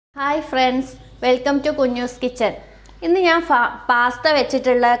Hi friends, welcome to Kunyu's kitchen. ഇന്ന് ഞാൻ pasta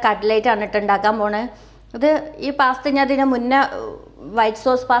വെച്ചിട്ടുള്ള കട്ട്ലേറ്റ് ആണ് ഉണ്ടാക്കാൻ പോണേ. ഈ പാസ്ത ഞാൻ ഇതിനു മുന്നേ വൈറ്റ്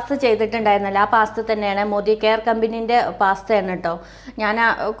സോസ് പാസ്ത ചെയ്തിട്ടുണ്ടായിരുന്നല്ലോ. ആ പാസ്ത തന്നെയാണ് മോദി കെയർ കമ്പനിയുടെ പാസ്തയാണ് കേട്ടോ. ഞാൻ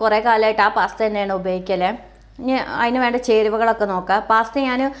കുറേ കാലമായിട്ട് ആ പാസ്ത തന്നെയാണ് ഉപയോഗിക്കല്. ഇനി അതിന് വേണ്ട ചേരുവകളൊക്കെ നോക്കാം. പാസ്ത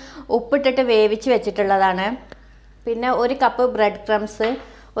ഞാൻ ഉപ്പിട്ടിട്ട് വേവിച്ച് വെച്ചിട്ടുള്ളതാണ്. പിന്നെ 1 cup bread crumbs,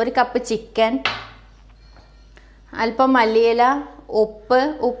 1 cup chicken, അല്പം മല്ലിയില,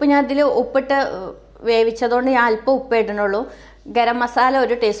 ഉപ്പ് ഞാൻ ഇതിൽ ഉപ്പിട്ട് വേവിച്ചതുകൊണ്ട് ഞാൻ അല്പം ഉപ്പ് ഇടണുള്ളൂ. ഗരം മസാല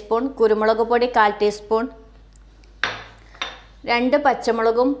 1 ടീസ്പൂൺ, കുരുമുളക് പൊടി 1/4 ടീസ്പൂൺ, 2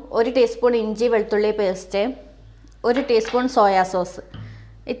 പച്ചമുളകും, 1 ടീസ്പൂൺ ഇഞ്ചി വെളുത്തുള്ളി പേസ്റ്റ്, 1 ടീസ്പൂൺ സോയാ സോസ്.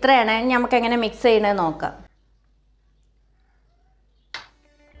 ഇത്രയാണ്. നമുക്ക് എങ്ങനെ മിക്സ് ചെയ്യണത് നോക്കാം.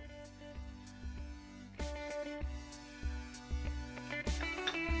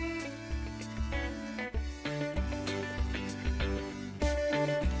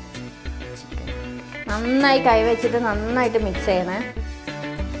 നന്നായി കൈവച്ചിട്ട് നന്നായിട്ട് മിക്സ് ചെയ്യണേ.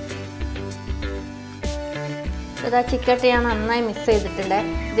 ഇതാ ചിക്കൻ ഞാൻ നന്നായി മിക്സ് ചെയ്തിട്ടുണ്ട്.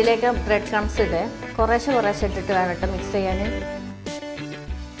 ഇതിലേക്ക് ബ്രെഡ് ക്രംസ് ഇട്ട് കുറേശ്ശെ ഇട്ടിട്ട് വേണം കേട്ടോ മിക്സ് ചെയ്യാൻ.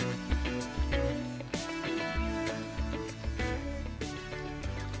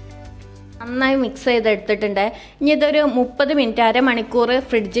 നന്നായി മിക്സ് ചെയ്തെടുത്തിട്ടുണ്ട്. ഇനി ഇതൊരു 30 മിനിറ്റ് അരമണിക്കൂർ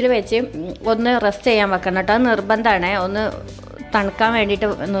ഫ്രിഡ്ജിൽ വെച്ച് ഒന്ന് റെസ്റ്റ് ചെയ്യാൻ വെക്കണം കേട്ടോ. അത് നിർബന്ധമാണ്. ഒന്ന് തണുക്കാൻ വേണ്ടിയിട്ട്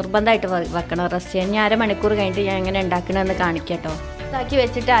നിർബന്ധമായിട്ട് വെക്കണം റെസ്റ്റ് ചെയ്യാൻ. ഞാൻ അരമണിക്കൂർ കഴിഞ്ഞിട്ട് ഞാൻ എങ്ങനെ ഉണ്ടാക്കണമെന്ന് കാണിക്കാം കേട്ടോ. ഇതാക്കി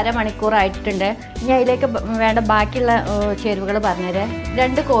വെച്ചിട്ട് അരമണിക്കൂറായിട്ടുണ്ട്. ഇനി അതിലേക്ക് വേണ്ട ബാക്കിയുള്ള ചേരുവകൾ പറഞ്ഞുതരാം.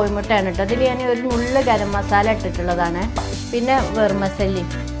 2 കോഴിമുട്ടയാണ് കേട്ടോ. അതിൽ ഞാൻ ഒരു നുള്ള് ഗരം മസാല ഇട്ടിട്ടുള്ളതാണ്. പിന്നെ വെർമസല്ലി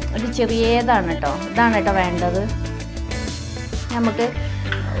ഒരു ചെറിയതാണ് കേട്ടോ. ഇതാണ് കേട്ടോ വേണ്ടത്. നമുക്ക്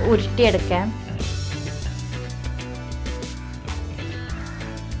ഉരുട്ടിയെടുക്കാം.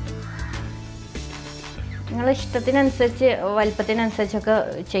 നിങ്ങളുടെ ഇഷ്ടത്തിനനുസരിച്ച് വലിപ്പത്തിനനുസരിച്ചൊക്കെ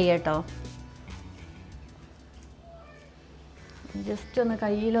ചെയ്യട്ടോ. ജസ്റ്റ് ഒന്ന്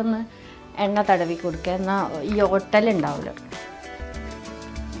കയ്യിലൊന്ന് എണ്ണ തടവി കൊടുക്കുക. എന്നാൽ ഈ ഒട്ടലുണ്ടാവില്ല.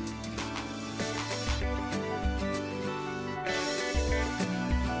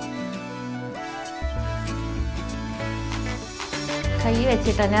 കൈ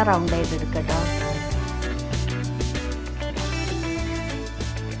വെച്ചിട്ട് തന്നെ റൗണ്ട് ചെയ്തെടുക്കട്ടോ.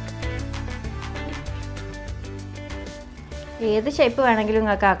 ഏത് ഷേപ്പ് വേണമെങ്കിലും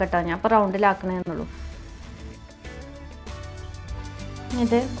നിങ്ങൾക്ക് ആക്കട്ടോ. ഞാൻ ഇപ്പോൾ റൗണ്ടിലാക്കണേന്നുള്ളൂ.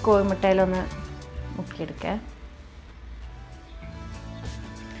 ഇത് കോഴിമുട്ടയിലൊന്ന് മുക്കിയെടുക്കാം.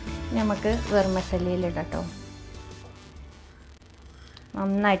 നമുക്ക് വെർമസല്ലിയിലിടട്ടോ.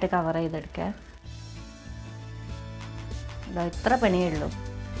 നന്നായിട്ട് കവർ ചെയ്തെടുക്കാം. ഇത്ര പണിയേ ഉള്ളൂ.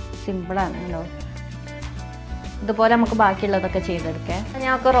 സിമ്പിളാണ് കേട്ടോ. ഇതുപോലെ നമുക്ക് ബാക്കിയുള്ളതൊക്കെ ചെയ്തെടുക്കാം.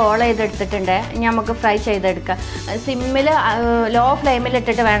 ഞങ്ങൾക്ക് റോൾ ചെയ്തെടുത്തിട്ടുണ്ട്. ഇനി നമുക്ക് ഫ്രൈ ചെയ്തെടുക്കാം. സിമ്മിൽ ലോ ഫ്ലെയിമിൽ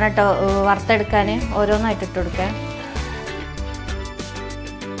ഇട്ടിട്ട് വേണം കേട്ടോ വറുത്തെടുക്കാൻ. ഓരോന്നായിട്ട് ഇട്ട് കൊടുക്കാം.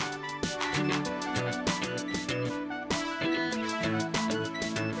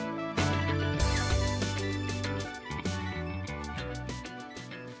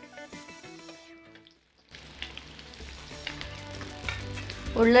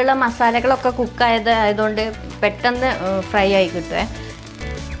 ഉള്ളിലുള്ള മസാലകളൊക്കെ കുക്കായതുകൊണ്ട് പെട്ടെന്ന് ഫ്രൈ ആയി കിട്ടുമേ.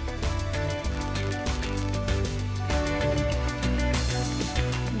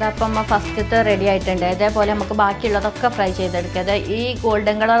 ഇതപ്പം അമ്മ ഫസ്റ്റത്തെ റെഡി ആയിട്ടുണ്ട്. ഇതേപോലെ നമുക്ക് ബാക്കിയുള്ളതൊക്കെ ഫ്രൈ ചെയ്തെടുക്കുക. അത് ഈ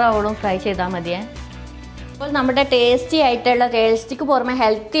ഗോൾഡൻ കളർ ആവോളം ഫ്രൈ ചെയ്താൽ മതിയേ. അപ്പോൾ നമ്മുടെ ടേസ്റ്റിക്ക് പുറമെ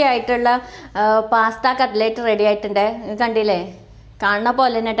ഹെൽത്തി ആയിട്ടുള്ള പാസ്ത കട്ട്ലേറ്റ് റെഡി ആയിട്ടുണ്ട്. കണ്ടില്ലേ? കാണുന്ന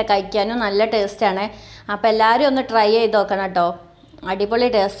പോലെ തന്നെ കേട്ടോ. കഴിക്കാനും നല്ല ടേസ്റ്റാണ്. അപ്പോൾ എല്ലാവരും ഒന്ന് ട്രൈ ചെയ്ത് നോക്കണം കേട്ടോ. അടിപൊളി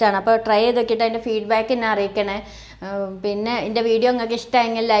ടേസ്റ്റാണ്. അപ്പോൾ ട്രൈ ചെയ്ത് നോക്കിയിട്ട് അതിൻ്റെ ഫീഡ്ബാക്ക് എന്നെ അറിയിക്കണേ. പിന്നെ എൻ്റെ വീഡിയോ നിങ്ങൾക്ക്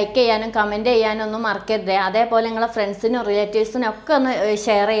ഇഷ്ടമായെങ്കിൽ ലൈക്ക് ചെയ്യാനും കമൻറ്റ് ചെയ്യാനും ഒന്നും മറക്കരുത്. അതേപോലെ നിങ്ങളെ ഫ്രണ്ട്സിനും റിലേറ്റീവ്സിനും ഒക്കെ ഒന്ന്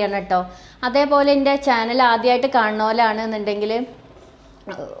ഷെയർ ചെയ്യണം കേട്ടോ. അതേപോലെ എൻ്റെ ചാനൽ ആദ്യമായിട്ട് കാണുന്നവരാണെന്നുണ്ടെങ്കിൽ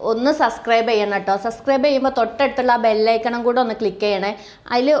ഒന്ന് സബ്സ്ക്രൈബ് ചെയ്യണം കേട്ടോ. സബ്സ്ക്രൈബ് ചെയ്യുമ്പോൾ തൊട്ടടുത്തുള്ള ആ ബെല്ലൈക്കണം കൂടെ ഒന്ന് ക്ലിക്ക് ചെയ്യണേ.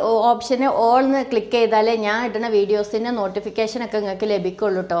 അതിൽ ഓപ്ഷന് ഓൾന്ന് ക്ലിക്ക് ചെയ്താലേ ഞാൻ ഇടുന്ന വീഡിയോസിൻ്റെ നോട്ടിഫിക്കേഷനൊക്കെ നിങ്ങൾക്ക്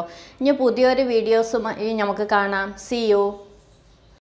ലഭിക്കുള്ളൂ കേട്ടോ. ഇനി പുതിയൊരു വീഡിയോസുമായി നമുക്ക് കാണാം. See you.